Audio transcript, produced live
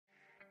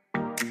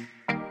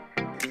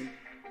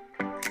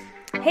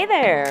Hey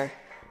there!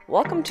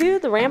 Welcome to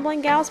the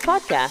Rambling Gals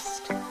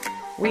podcast.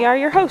 We are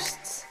your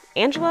hosts,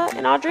 Angela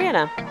and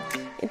Adriana,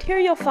 and here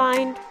you'll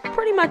find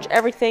pretty much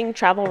everything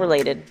travel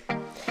related.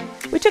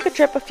 We took a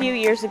trip a few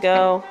years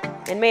ago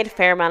and made a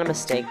fair amount of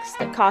mistakes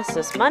that cost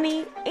us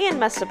money and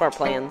messed up our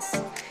plans.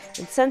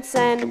 And since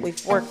then,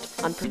 we've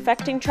worked on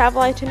perfecting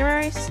travel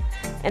itineraries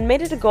and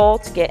made it a goal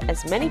to get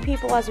as many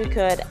people as we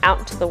could out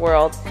into the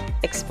world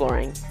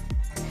exploring.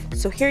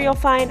 So here you'll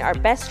find our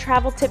best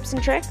travel tips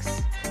and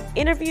tricks,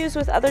 interviews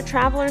with other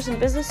travelers and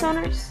business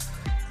owners,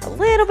 a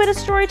little bit of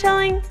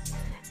storytelling,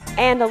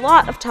 and a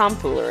lot of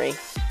tomfoolery.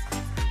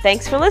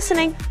 Thanks for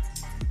listening.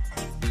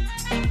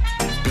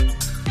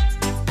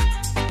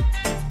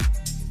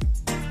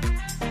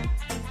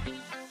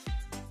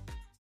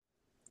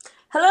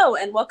 Hello,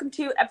 and welcome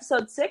to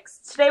episode 6.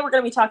 Today we're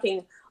going to be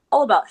talking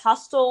all about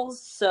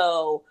hostels,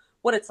 so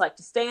what it's like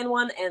to stay in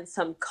one, and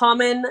some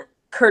common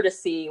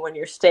courtesy when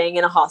you're staying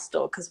in a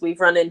hostel, because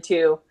we've run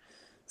into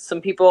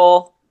some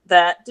people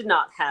that did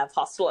not have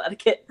hostel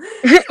etiquette.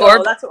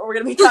 So that's what we're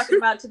going to be talking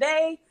about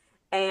today,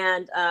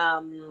 and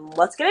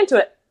let's get into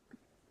it.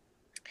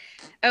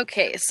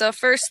 Okay, so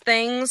first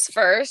things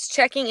first,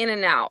 checking in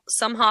and out.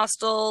 Some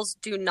hostels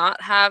do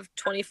not have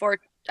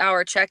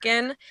 24-hour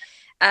check-in,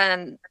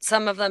 and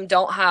some of them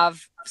don't have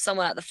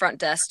someone at the front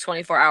desk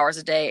 24 hours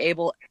a day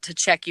able to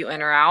check you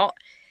in or out.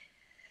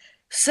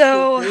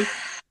 So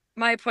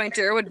my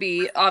pointer would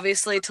be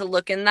obviously to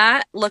look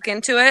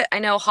into it. I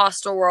know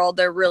Hostel World,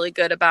 they're really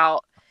good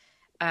about,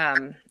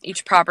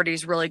 each property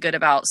is really good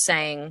about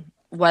saying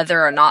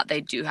whether or not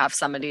they do have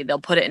somebody. They'll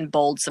put it in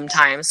bold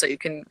sometimes so you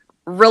can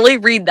really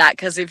read that,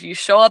 because if you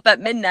show up at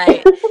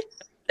midnight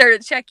there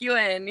to check you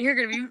in, you're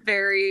going to be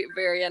very,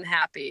 very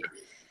unhappy.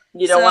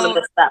 You don't want to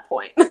miss that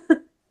point.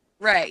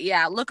 Right,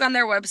 yeah. Look on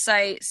their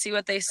website, see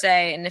what they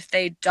say, and if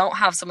they don't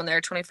have someone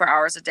there 24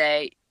 hours a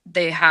day,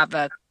 they have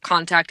a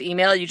contact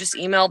email. You just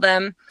email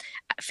them,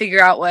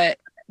 figure out what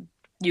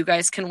you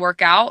guys can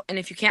work out, and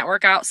if you can't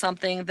work out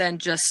something, then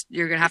just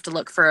you're going to have to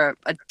look for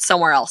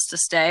somewhere else to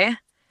stay,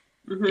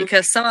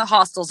 because some of the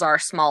hostels are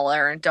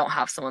smaller and don't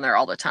have someone there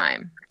all the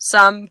time.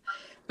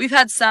 We've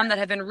had some that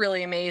have been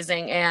really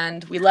amazing,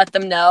 and we let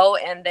them know,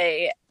 and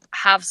they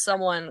have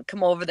someone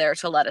come over there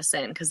to let us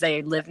in because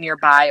they live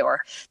nearby, or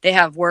they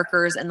have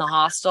workers in the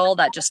hostel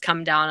that just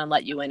come down and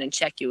let you in and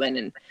check you in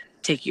and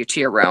take you to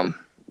your room.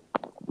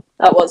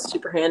 That was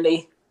super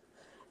handy.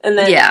 And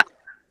then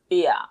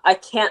yeah, I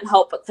can't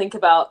help but think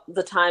about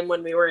the time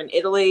when we were in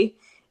Italy,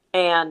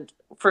 and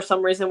for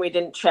some reason we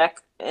didn't check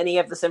any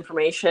of this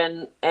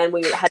information, and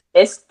we had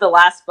missed the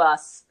last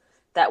bus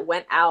that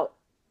went out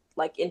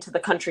like into the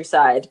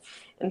countryside.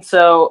 And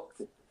so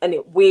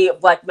we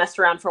like messed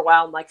around for a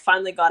while and like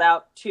finally got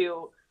out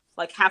to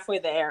like halfway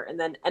there, and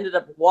then ended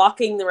up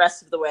walking the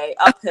rest of the way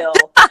uphill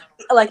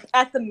like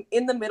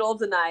in the middle of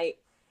the night,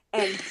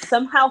 and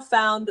somehow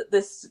found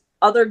this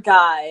other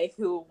guy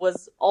who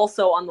was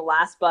also on the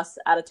last bus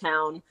out of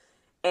town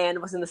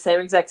and was in the same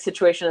exact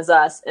situation as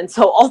us. And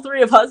so all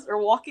three of us are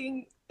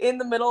walking in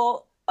the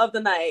middle of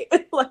the night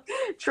like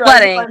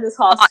trying to find this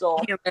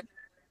hostel.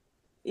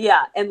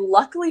 Yeah, and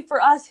luckily for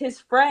us, his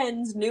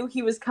friends knew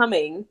he was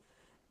coming,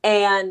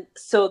 and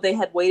so they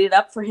had waited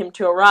up for him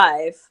to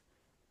arrive.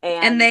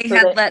 And they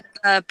had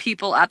let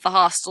people at the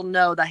hostel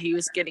know that he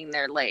was getting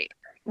there late.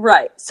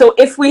 Right. So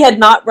if we had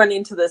not run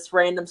into this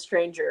random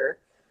stranger,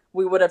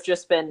 we would have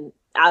just been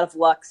out of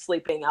luck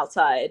sleeping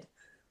outside.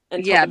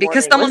 Yeah,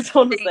 because someone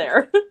was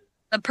there.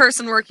 The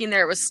person working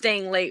there was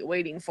staying late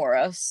waiting for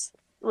us.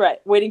 Right,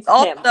 waiting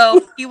for him.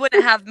 Also, he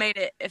wouldn't have made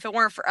it if it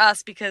weren't for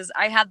us, because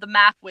I had the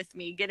map with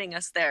me getting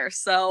us there.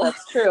 So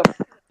that's true.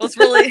 It was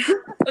really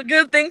a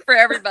good thing for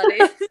everybody.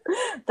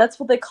 That's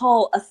what they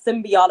call a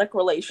symbiotic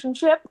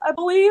relationship, I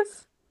believe.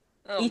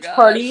 Each gosh.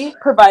 Party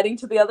providing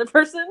to the other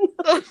person.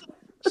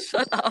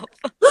 Shut up.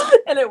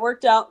 And it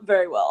worked out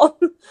very well.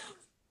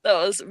 That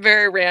was a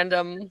very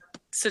random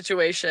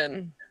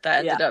situation that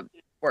ended up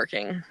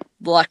working,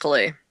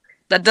 luckily.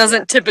 That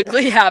doesn't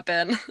typically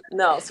happen.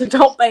 No, so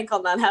don't bank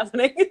on that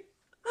happening.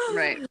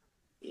 Right.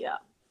 Yeah.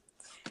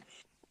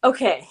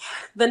 Okay,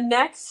 the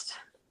next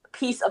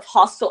piece of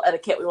hostel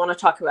etiquette we want to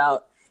talk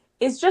about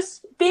is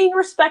just being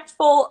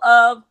respectful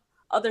of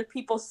other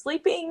people's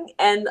sleeping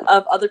and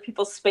of other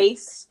people's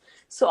space.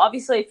 So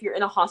obviously if you're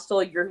in a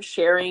hostel, you're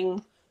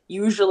sharing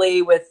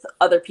usually with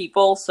other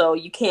people, so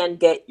you can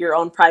get your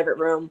own private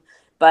room,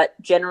 but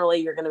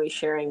generally you're going to be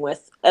sharing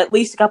with at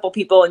least a couple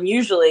people, and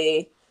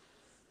usually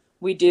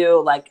we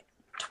do like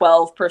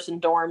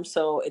 12-person dorms,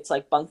 so it's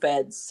like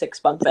 6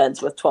 bunk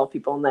beds with 12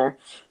 people in there.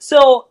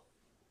 So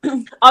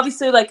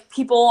obviously like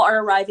people are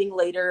arriving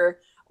later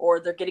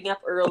or they're getting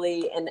up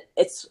early, and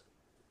it's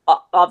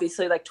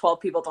obviously like 12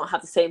 people don't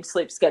have the same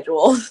sleep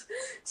schedules.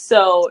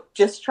 So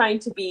just trying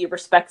to be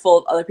respectful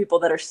of other people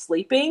that are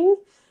sleeping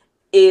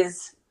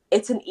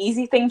it's an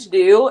easy thing to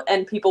do,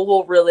 and people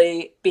will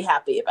really be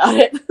happy about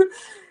it.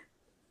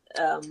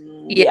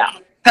 Yeah.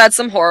 Had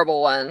some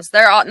horrible ones.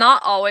 They're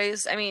not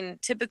always, I mean,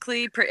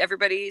 typically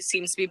everybody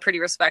seems to be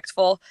pretty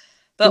respectful,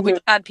 but we've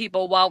had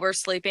people while we're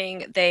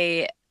sleeping,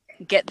 they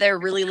get there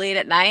really late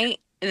at night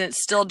and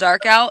it's still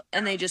dark out,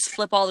 and they just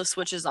flip all the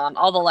switches on,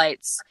 all the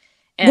lights,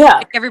 and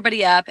wake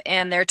everybody up,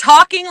 and they're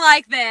talking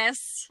like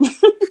this.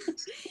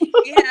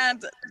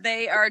 And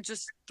they are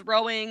just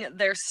throwing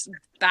their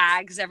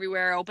bags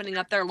everywhere, opening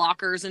up their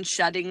lockers and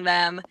shutting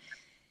them.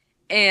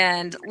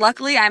 And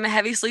luckily, I'm a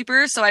heavy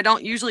sleeper, so I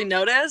don't usually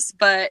notice.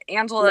 But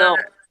Angela,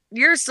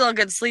 you're still a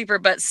good sleeper,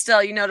 but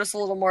still, you notice a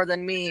little more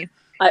than me.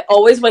 I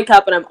always wake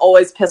up and I'm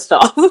always pissed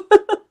off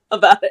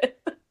about it.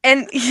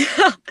 And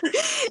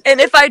and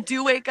if I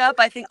do wake up,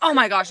 I think, oh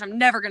my gosh, I'm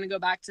never going to go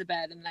back to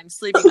bed. And I'm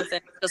sleeping within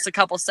just a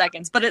couple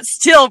seconds. But it's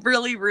still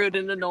really rude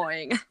and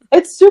annoying.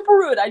 It's super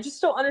rude. I just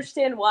don't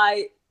understand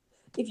why,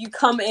 if you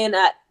come in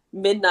at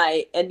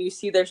midnight and you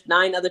see there's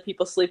 9 other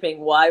people sleeping,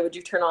 why would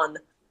you turn on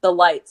the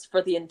lights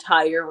for the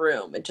entire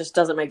room? It just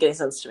doesn't make any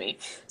sense to me.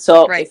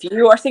 So if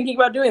you are thinking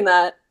about doing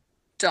that,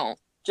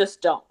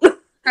 just don't.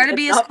 Try to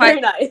be as quiet.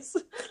 Very nice.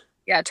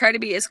 Yeah, try to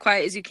be as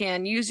quiet as you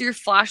can. Use your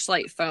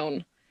flashlight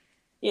phone.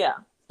 Yeah.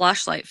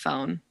 Flashlight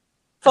phone.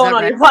 Phone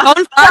on your phone.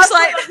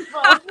 Flashlight.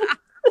 I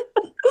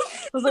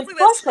was like,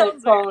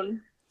 flashlight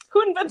phone.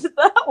 Who invented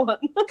that one?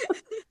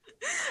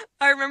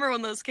 I remember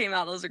when those came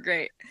out. Those are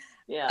great.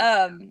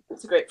 Yeah.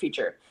 It's a great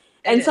feature.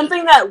 And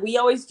something that we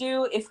always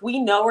do, if we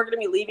know we're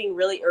going to be leaving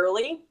really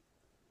early,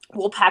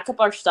 we'll pack up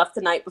our stuff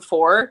the night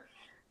before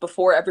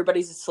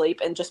everybody's asleep,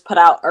 and just put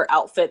out our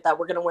outfit that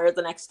we're going to wear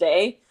the next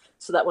day,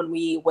 so that when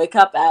we wake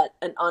up at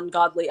an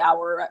ungodly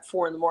hour at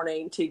 4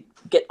 a.m. to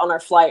get on our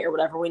flight or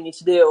whatever we need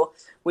to do,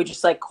 we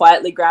just like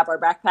quietly grab our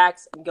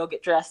backpacks and go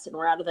get dressed, and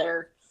we're out of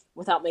there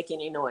without making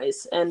any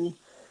noise. And,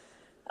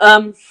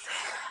 I'm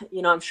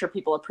sure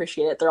people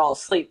appreciate it. They're all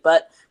asleep,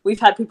 but we've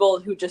had people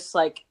who just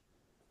like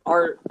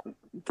are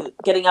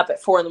getting up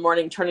at 4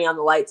 a.m, turning on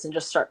the lights, and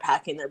just start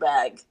packing their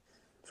bag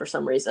for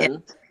some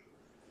reason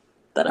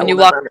that I will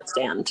never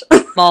understand.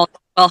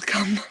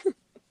 Welcome.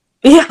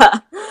 Yeah.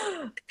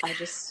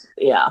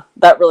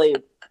 That really,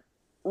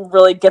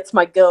 really gets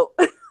my goat.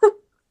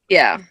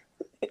 Yeah.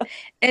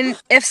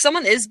 And if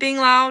someone is being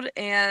loud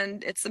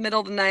and it's the middle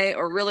of the night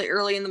or really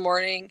early in the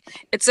morning,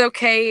 it's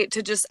okay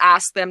to just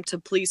ask them to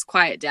please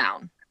quiet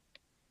down.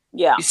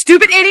 Yeah. You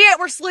stupid idiot,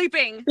 we're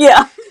sleeping.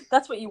 Yeah.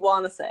 That's what you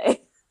want to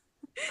say.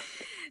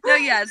 No,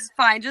 yeah, it's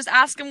fine. Just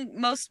ask them.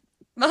 Most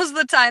of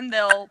the time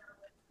they'll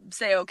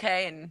say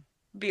okay and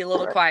be a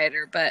little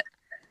quieter, but.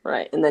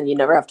 Right. And then you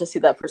never have to see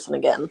that person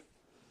again.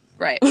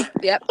 Right.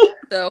 Yep.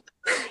 So,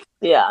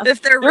 yeah.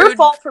 If they're your rude,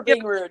 fault for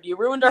being rude. You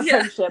ruined our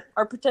friendship,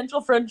 our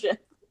potential friendship.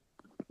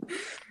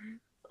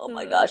 Oh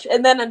my gosh.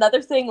 And then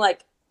another thing,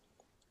 like,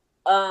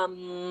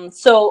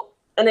 so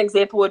an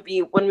example would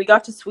be when we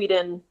got to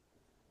Sweden,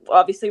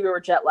 obviously we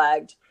were jet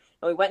lagged,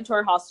 and we went to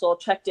our hostel,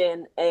 checked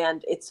in,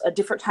 and it's a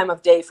different time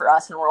of day for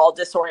us, and we're all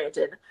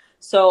disoriented.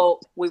 So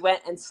we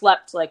went and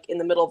slept like in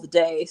the middle of the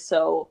day.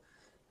 So,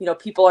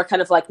 people are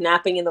kind of like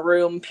napping in the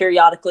room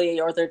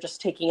periodically, or they're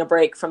just taking a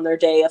break from their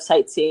day of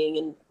sightseeing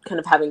and kind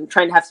of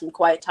trying to have some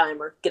quiet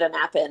time or get a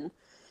nap in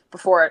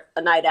before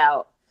a night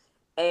out.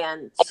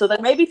 And so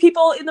there may be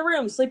people in the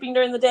room sleeping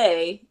during the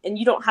day, and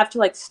you don't have to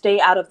like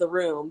stay out of the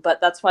room, but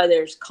that's why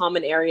there's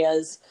common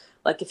areas.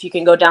 Like if you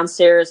can go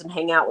downstairs and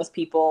hang out with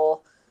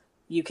people,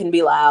 you can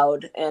be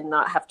loud and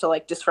not have to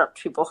like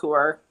disrupt people who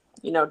are,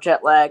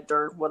 jet lagged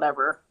or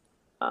whatever.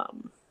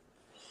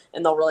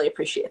 And they'll really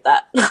appreciate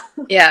that.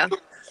 Yeah.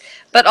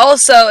 But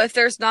also, if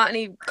there's not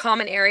any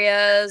common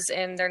areas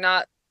and they're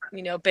not,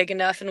 big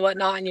enough and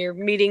whatnot, and you're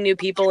meeting new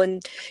people in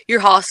your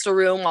hostel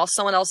room while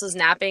someone else is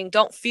napping,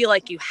 don't feel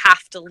like you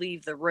have to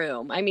leave the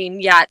room. I mean,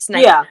 it's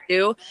nice to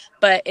do,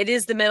 but it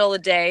is the middle of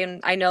the day,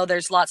 and I know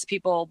there's lots of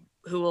people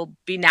who will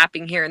be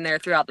napping here and there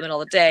throughout the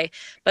middle of the day,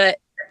 but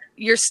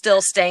you're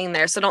still staying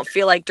there, so don't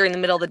feel like during the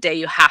middle of the day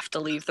you have to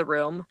leave the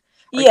room.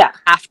 Or you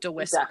have to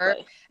whisper.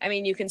 Exactly. I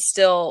mean, you can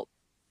still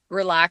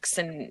relax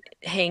and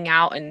hang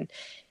out, and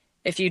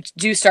if you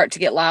do start to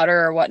get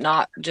louder or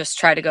whatnot, just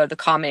try to go to the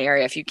common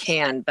area if you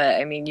can. But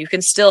I mean, you can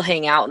still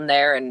hang out in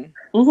there. And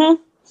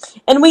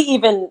and we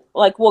even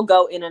we'll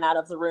go in and out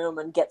of the room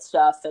and get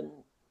stuff, and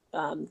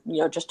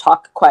just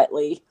talk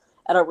quietly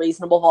at a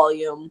reasonable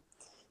volume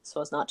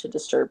so as not to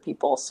disturb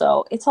people.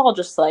 So it's all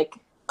just like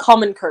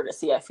common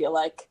courtesy, I feel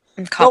like.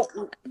 Don't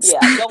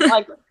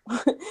like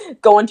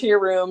go into your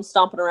room,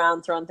 stomping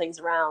around, throwing things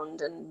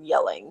around and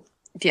yelling.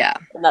 Yeah.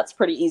 And that's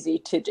pretty easy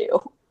to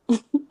do.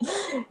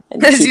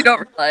 As you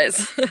don't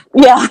realize.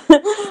 Yeah.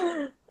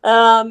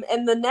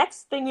 And the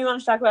next thing we want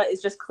to talk about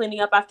is just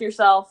cleaning up after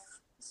yourself.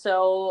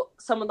 So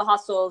some of the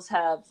hostels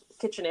have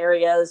kitchen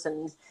areas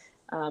and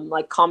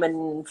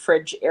common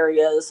fridge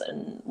areas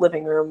and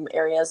living room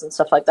areas and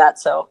stuff like that.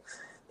 So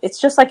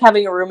it's just like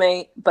having a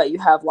roommate, but you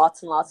have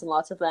lots and lots and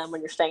lots of them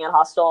when you're staying at a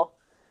hostel.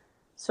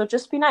 So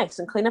just be nice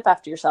and clean up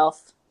after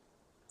yourself.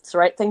 It's the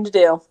right thing to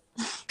do.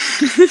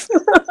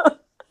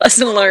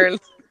 Lesson learned.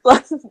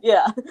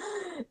 Yeah.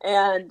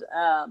 And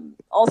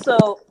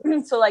also,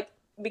 so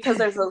because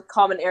there's the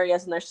common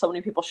areas and there's so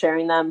many people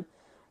sharing them,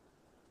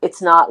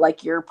 it's not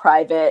like your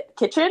private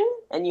kitchen,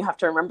 and you have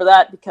to remember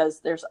that because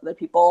there's other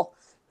people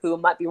who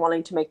might be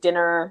wanting to make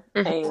dinner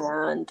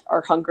and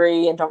are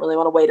hungry and don't really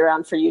want to wait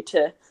around for you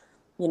to,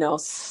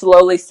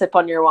 slowly sip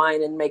on your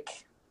wine and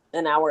make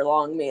an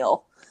hour-long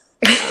meal.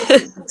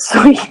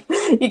 So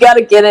you got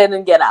to get in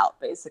and get out,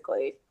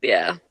 basically.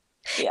 Yeah.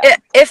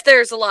 If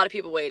there's a lot of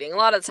people waiting. A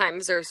lot of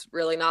times there's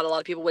really not a lot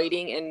of people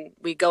waiting, and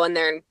we go in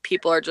there and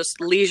people are just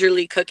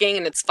leisurely cooking,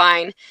 and it's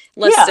fine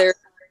unless there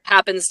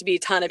happens to be a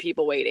ton of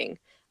people waiting.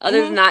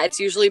 Other than that,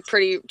 it's usually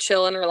pretty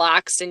chill and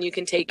relaxed, and you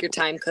can take your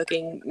time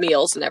cooking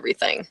meals and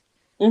everything.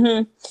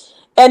 Mm-hmm.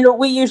 And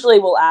we usually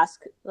will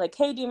ask, like,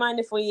 hey, do you mind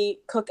if we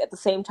cook at the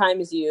same time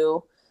as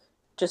you?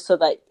 Just so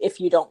that if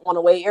you don't want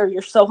to wait or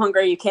you're so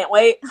hungry you can't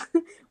wait,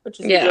 which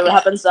is usually what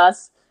happens to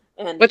us.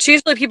 Which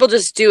usually people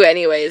just do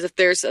anyways. If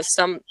there's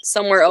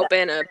somewhere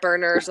open, a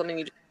burner or something,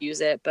 you just use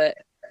it. But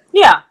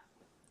yeah.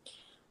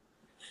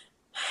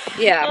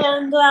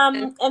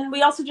 And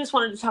we also just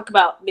wanted to talk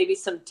about maybe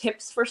some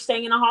tips for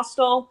staying in a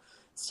hostel.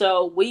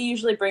 So we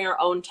usually bring our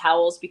own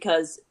towels,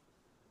 because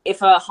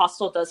if a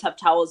hostel does have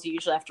towels, you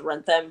usually have to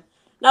rent them.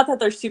 Not that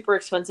they're super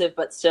expensive,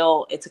 but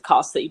still it's a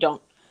cost that you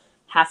don't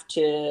have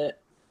to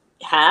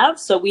have.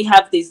 So we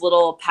have these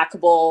little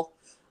packable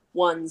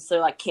ones.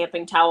 They're like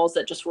camping towels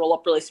that just roll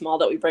up really small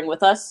that we bring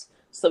with us.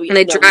 And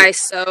they dry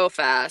so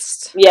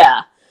fast.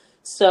 Yeah.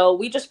 So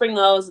we just bring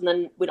those, and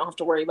then we don't have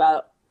to worry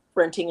about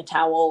renting a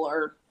towel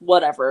or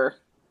whatever.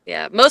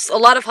 Yeah. A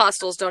lot of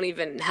hostels don't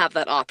even have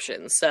that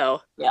option.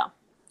 So yeah.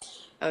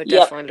 I would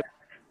definitely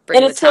bring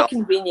and the it's towel. So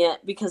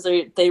convenient because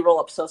they roll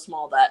up so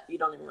small that you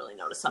don't even really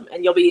notice them,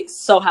 and you'll be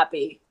so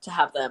happy to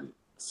have them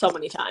so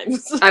many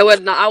times. I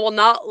will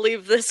not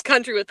leave this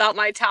country without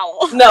my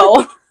towel.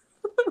 No.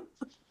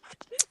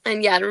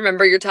 And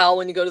remember your towel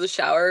when you go to the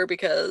shower,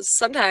 because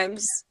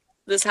sometimes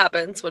this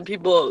happens when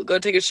people go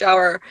take a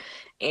shower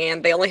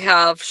and they only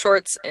have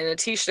shorts and a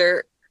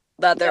t-shirt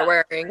that they're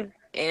wearing,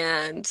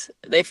 and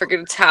they forget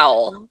a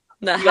towel.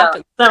 That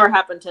happens. Never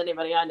happened to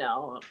anybody I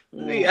know.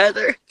 Me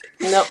either.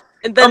 Nope.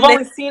 And then I've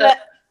only seen it.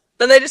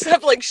 Then they just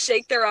have to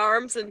shake their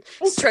arms and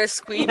try to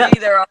squeegee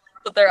their arms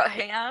with their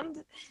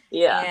hand.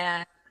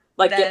 Yeah.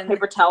 And get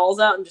paper towels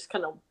out and just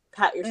kind of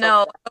pat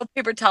yourself. No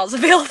paper towels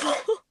available.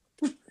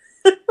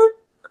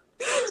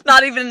 It's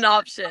not even an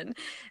option. And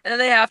then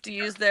they have to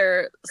use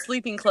their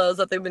sleeping clothes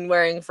that they've been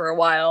wearing for a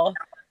while.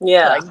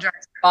 Yeah. To dry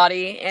their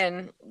body.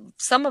 And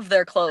some of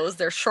their clothes,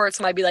 their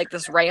shorts might be like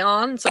this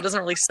rayon, so it doesn't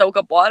really soak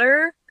up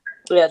water.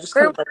 Yeah, just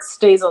kind of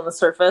stays on the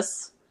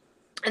surface.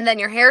 And then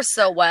your hair's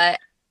so wet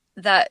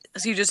that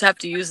you just have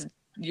to use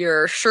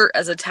your shirt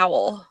as a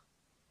towel.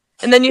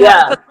 And then you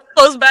have to put the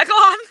clothes back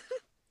on.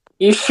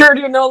 You sure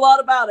do know a lot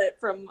about it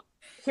from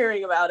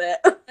hearing about it.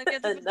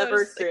 And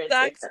never experienced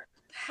it.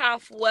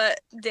 Half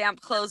wet,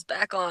 damp clothes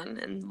back on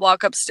and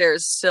walk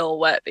upstairs still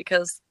wet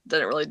because it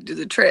didn't really do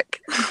the trick.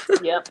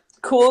 Yep.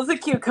 Cool as a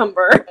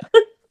cucumber.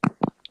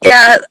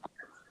 Yeah,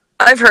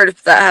 I've heard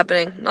of that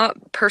happening.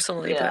 Not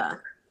personally, but...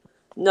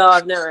 No,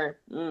 I've never.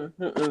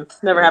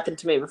 Never happened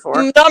to me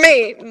before. Not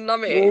me.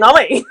 Definitely not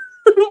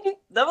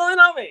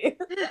me.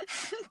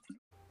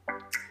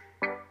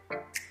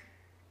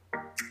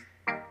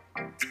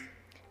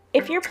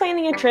 If you're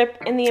planning a trip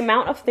and the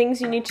amount of things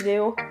you need to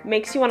do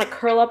makes you want to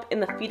curl up in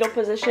the fetal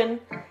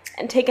position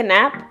and take a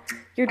nap,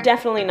 you're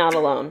definitely not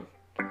alone.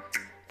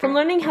 From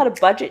learning how to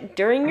budget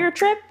during your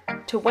trip,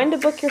 to when to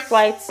book your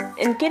flights,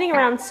 and getting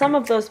around some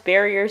of those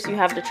barriers you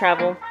have to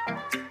travel,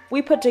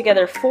 we put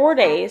together 4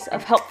 days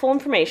of helpful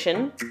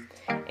information,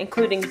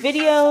 including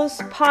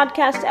videos,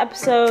 podcast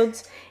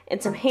episodes, and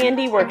some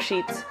handy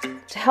worksheets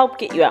to help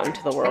get you out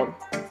into the world.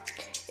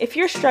 If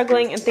you're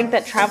struggling and think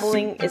that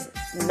traveling is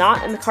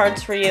not in the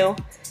cards for you,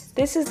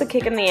 this is the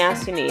kick in the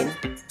ass you need.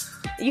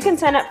 You can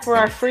sign up for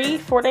our free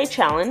 4-day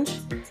challenge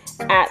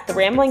at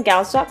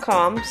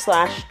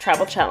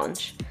theramblingals.com/travel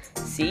challenge.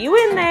 See you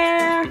in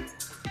there!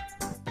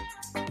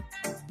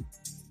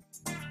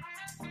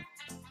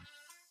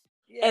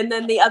 And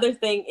then the other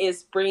thing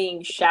is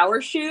bringing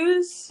shower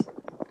shoes.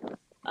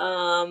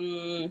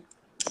 I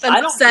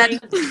don't said.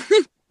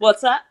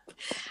 What's that?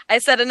 I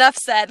said enough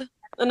said.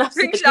 Enough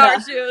bring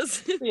shower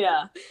shoes.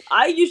 Yeah.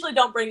 I usually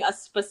don't bring a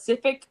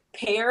specific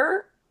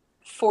pair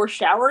for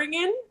showering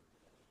in.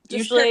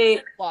 Just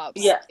usually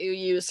flops you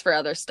use for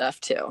other stuff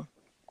too.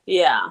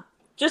 Yeah.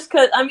 Just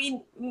because,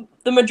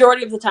 the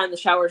majority of the time the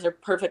showers are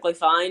perfectly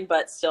fine,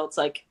 but still it's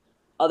like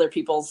other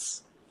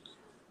people's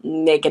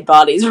naked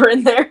bodies are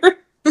in there.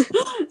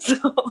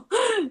 So,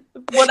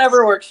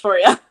 whatever works for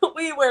you.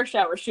 We wear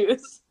shower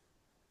shoes.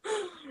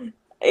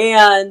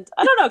 And,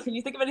 I don't know, can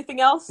you think of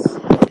anything else?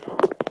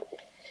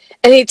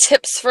 Any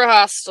tips for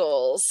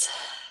hostels?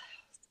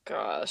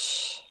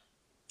 Gosh.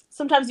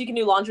 Sometimes you can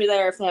do laundry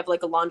there if they have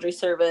a laundry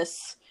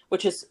service,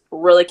 which is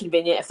really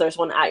convenient if there's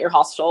one at your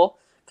hostel,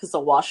 because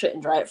they'll wash it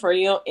and dry it for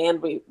you.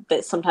 And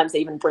sometimes they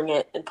even bring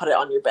it and put it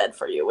on your bed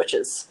for you, which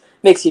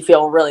makes you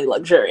feel really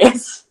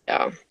luxurious.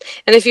 Yeah.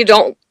 And if you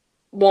don't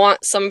want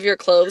some of your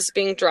clothes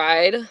being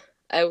dried,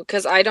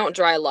 because I don't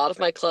dry a lot of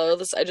my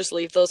clothes, I just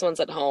leave those ones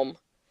at home.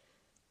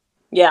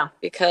 Yeah.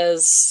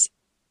 Because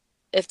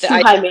if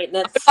high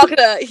maintenance. I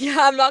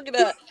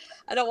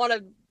don't want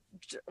to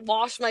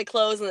wash my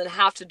clothes and then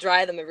have to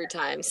dry them every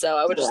time. So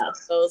I would just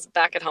leave those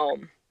back at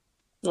home.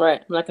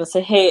 Right. I'm not going to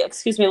say, hey,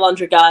 excuse me,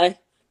 laundry guy.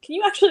 Can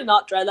you actually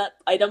not dry that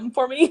item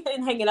for me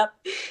and hang it up?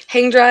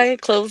 Hang dry,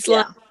 clothes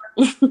line.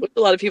 Which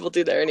a lot of people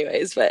do there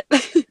anyways, but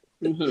that's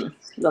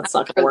not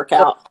going to work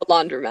out. A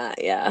laundromat,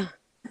 yeah.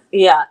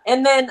 Yeah.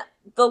 And then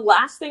the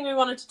last thing we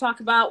wanted to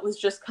talk about was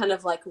just kind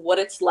of like what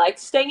it's like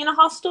staying in a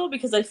hostel,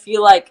 because I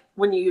feel like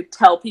when you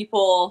tell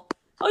people,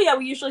 oh yeah,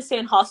 we usually stay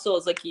in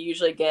hostels, like you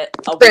usually get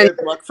a weird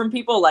look from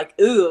people like,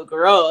 ooh,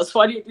 gross.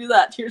 Why do you do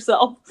that to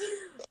yourself?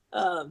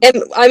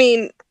 And I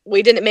mean,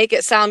 we didn't make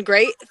it sound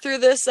great through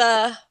this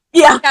podcast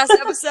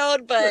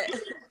episode, but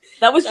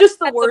that was just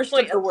the worst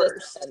of the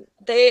worst.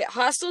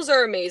 Hostels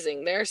are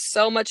amazing. They're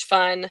so much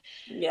fun.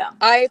 Yeah.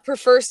 I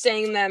prefer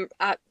staying in them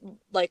at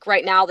like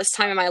right now, this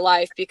time in my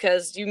life,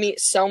 because you meet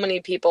so many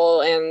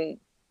people and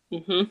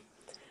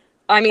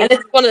I mean,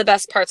 it's one of the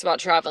best parts about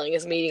traveling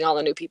is meeting all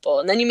the new people.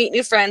 And then you meet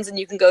new friends and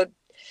you can go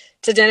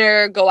to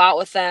dinner, go out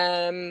with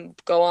them,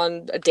 go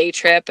on a day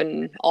trip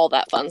and all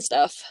that fun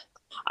stuff.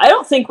 I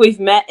don't think we've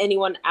met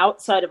anyone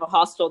outside of a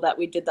hostel that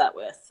we did that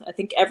with. I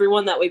think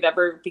everyone that we've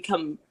ever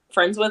become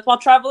friends with while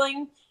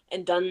traveling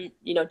and done,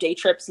 day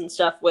trips and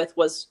stuff with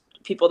was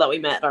people that we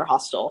met at our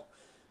hostel.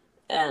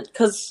 And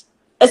because,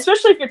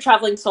 especially if you're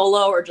traveling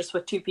solo or just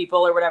with two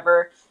people or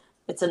whatever,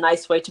 it's a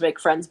nice way to make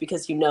friends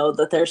because you know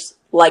that there's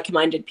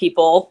like-minded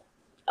people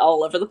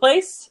all over the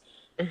place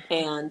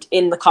and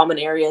in the common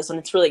areas. And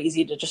it's really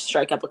easy to just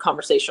strike up a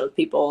conversation with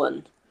people.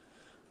 And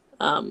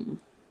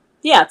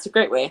it's a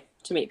great way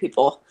to meet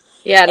people.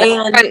 Yeah,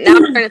 now I'm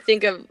trying to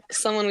think of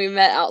someone we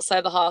met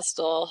outside the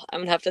hostel.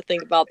 I'm gonna have to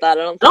think about that.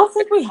 I don't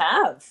think we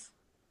have.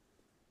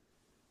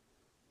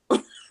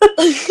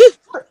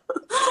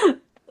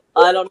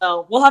 I don't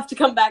know. We'll have to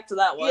come back to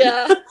that one.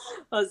 Yeah,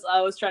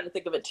 I was trying to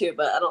think of it too,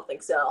 but I don't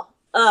think so.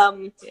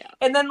 And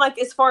then like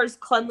as far as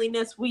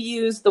cleanliness, we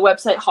use the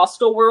website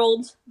Hostel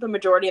World the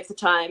majority of the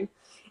time,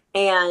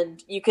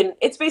 and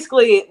it's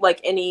basically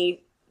like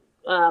any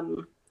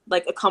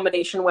like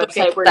accommodation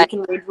website where you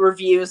can read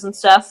reviews and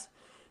stuff,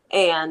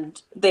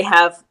 and they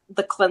have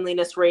the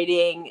cleanliness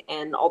rating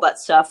and all that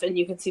stuff, and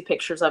you can see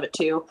pictures of it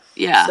too.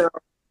 Yeah, so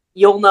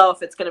you'll know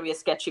if it's going to be a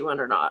sketchy one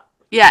or not.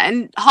 Yeah,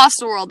 and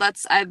Hostel World,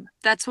 that's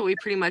what we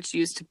pretty much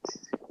use to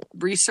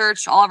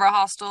research all of our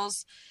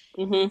hostels.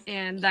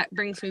 And that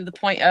brings me to the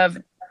point of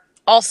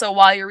also,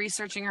 while you're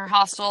researching your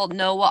hostel,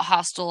 know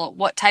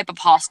what type of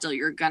hostel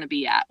you're going to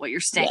be at, what you're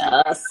staying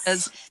at.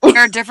 Because there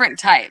are different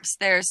types.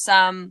 There's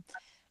some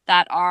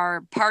that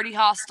are party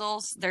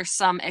hostels. There's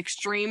some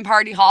extreme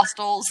party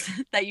hostels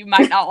that you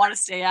might not want to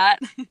stay at.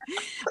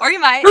 Or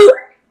you might.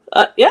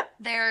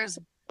 There's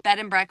bed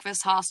and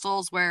breakfast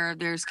hostels where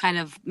there's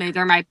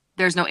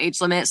there's no age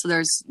limit, so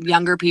there's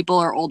younger people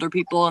or older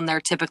people, and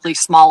they're typically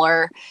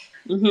smaller.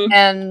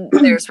 And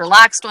there's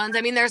relaxed ones.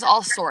 I mean, there's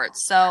all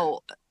sorts.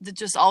 So it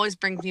just always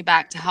brings me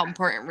back to how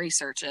important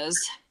research is.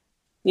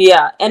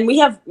 Yeah, and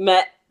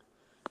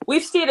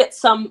we've stayed at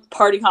some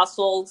party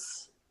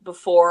hostels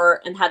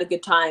before and had a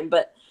good time,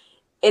 but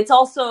it's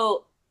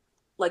also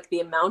like the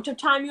amount of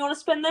time you want to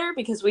spend there,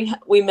 because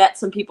we met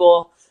some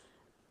people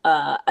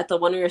at the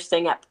one we were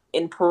staying at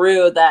in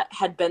Peru that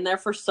had been there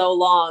for so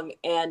long,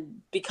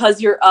 and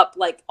because you're up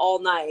like all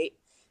night,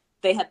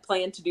 they had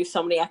planned to do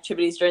so many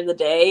activities during the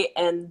day,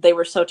 and they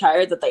were so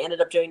tired that they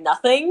ended up doing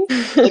nothing.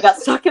 They got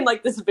stuck in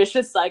like this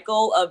vicious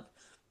cycle of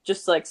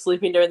just like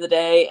sleeping during the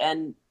day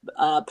and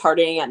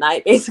partying at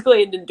night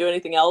basically, and didn't do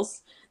anything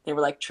else. They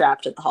were like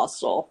trapped at the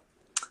hostel.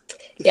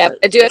 Yeah,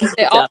 I do have to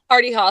say all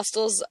party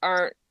hostels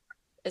aren't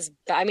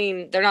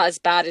they're not as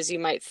bad as you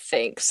might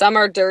think. Some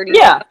are dirty.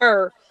 Yeah.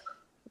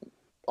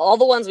 All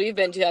the ones we've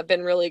been to have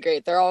been really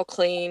great. They're all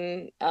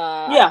clean.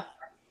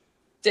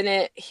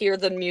 Didn't hear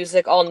the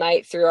music all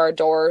night through our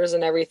doors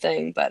and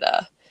everything, but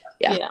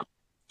yeah.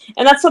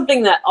 And that's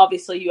something that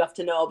obviously you have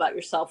to know about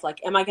yourself. Like,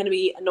 am I going to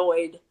be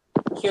annoyed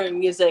hearing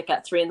music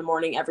at 3 a.m.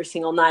 every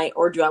single night,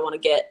 or do I want to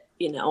get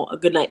a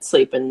good night's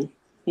sleep and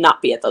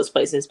not be at those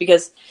places?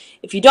 Because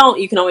if you don't,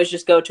 you can always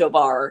just go to a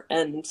bar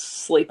and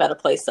sleep at a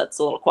place that's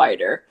a little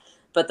quieter.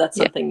 But that's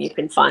something you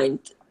can find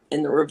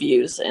in the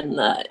reviews and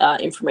the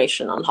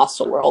information on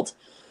Hostel World.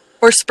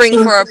 Or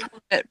spring for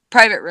a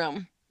private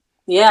room.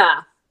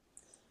 Yeah.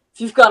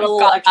 If you've got a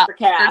little extra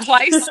cash.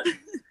 Twice.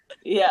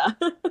 Yeah.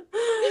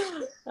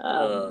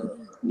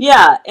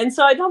 Yeah. And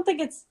so I don't think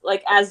it's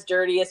like as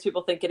dirty as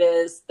people think it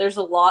is. There's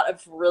a lot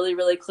of really,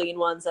 really clean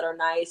ones that are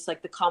nice.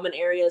 Like the common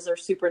areas are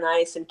super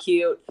nice and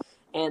cute,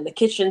 and the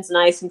kitchen's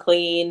nice and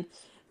clean.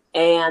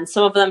 And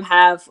some of them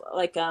have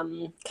like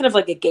kind of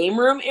like a game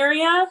room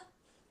area.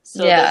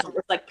 So there's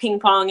like ping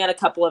pong at a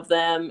couple of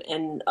them,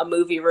 and a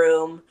movie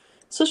room.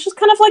 So it's just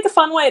kind of like a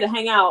fun way to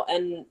hang out.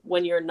 And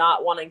when you're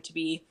not wanting to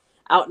be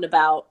out and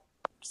about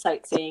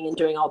sightseeing and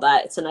doing all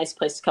that, it's a nice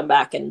place to come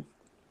back and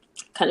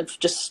kind of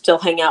just still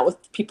hang out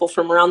with people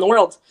from around the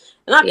world.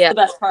 And that's the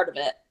best part of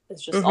it.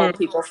 It's just all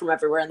people from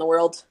everywhere in the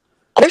world.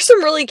 There's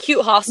some really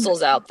cute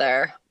hostels out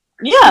there.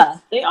 Yeah,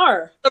 they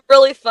are. Some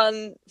really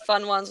fun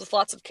ones with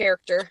lots of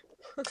character.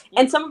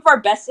 And some of our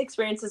best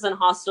experiences in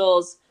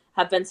hostels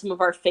have been some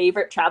of our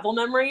favorite travel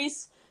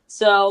memories.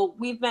 So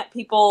we've met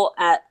people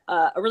at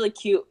a really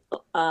cute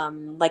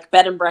like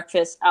bed and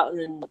breakfast out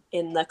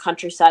in the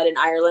countryside in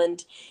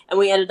Ireland, and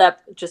we ended up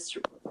just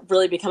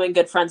really becoming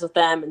good friends with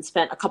them and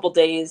spent a couple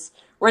days,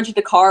 rented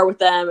a car with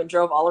them and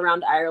drove all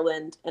around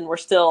Ireland, and we're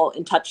still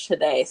in touch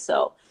today.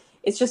 So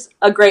it's just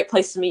a great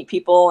place to meet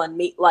people and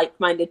meet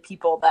like-minded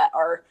people that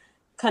are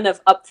kind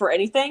of up for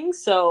anything.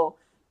 So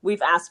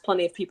we've asked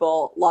plenty of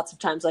people lots of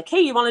times, like, hey,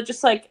 you want to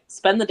just like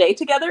spend the day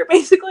together,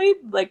 basically,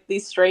 like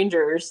these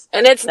strangers.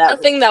 And it's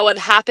nothing that would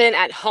happen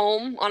at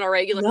home on a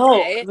regular day.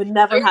 No, it would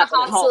never happen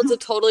at home. It's a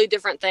totally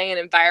different thing, an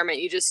environment.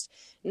 You just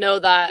know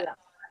that,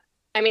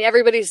 I mean,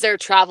 everybody's there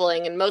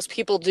traveling, and most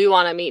people do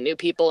want to meet new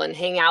people and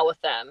hang out with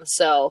them.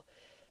 So,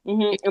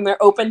 and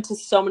they're open to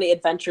so many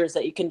adventures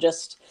that you can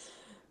just.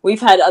 We've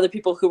had other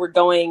people who were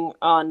going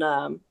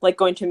on, like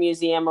going to a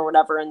museum or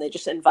whatever, and they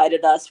just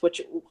invited us,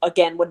 which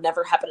again would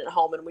never happen at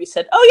home. And we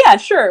said, oh yeah,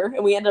 sure.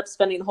 And we ended up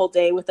spending the whole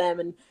day with them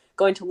and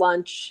going to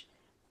lunch.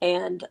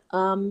 And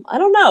I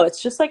don't know,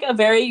 it's just like a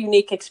very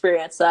unique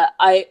experience that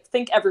I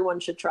think everyone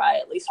should try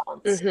at least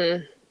once.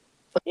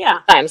 Yeah.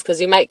 Times,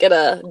 because you might get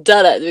a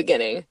dud at the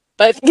beginning.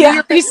 But if you do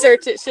your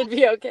research, it should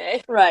be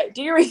okay. Right.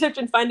 Do your research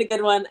and find a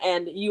good one,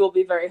 and you will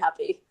be very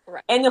happy.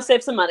 Right. And you'll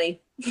save some money.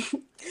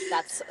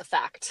 That's a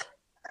fact.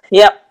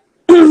 Yep.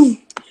 All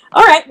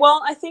right.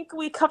 Well, I think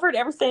we covered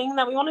everything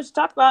that we wanted to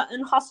talk about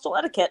in hostel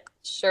etiquette.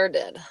 Sure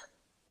did.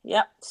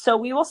 Yep. So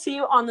we will see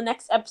you on the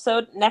next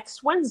episode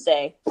next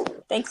Wednesday.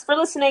 Thanks for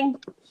listening.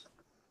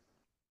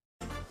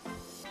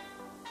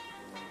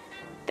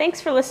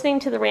 Thanks for listening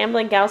to the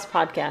Rambling Gals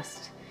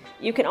podcast.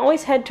 You can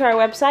always head to our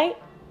website,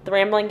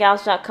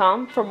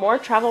 theramblingGals.com, for more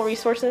travel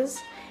resources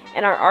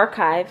and our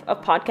archive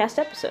of podcast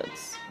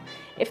episodes.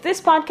 If this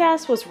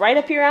podcast was right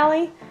up your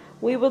alley,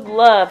 we would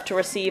love to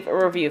receive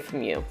a review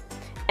from you.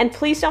 And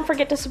please don't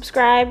forget to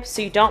subscribe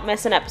so you don't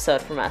miss an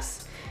episode from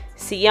us.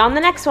 See you on the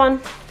next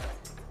one.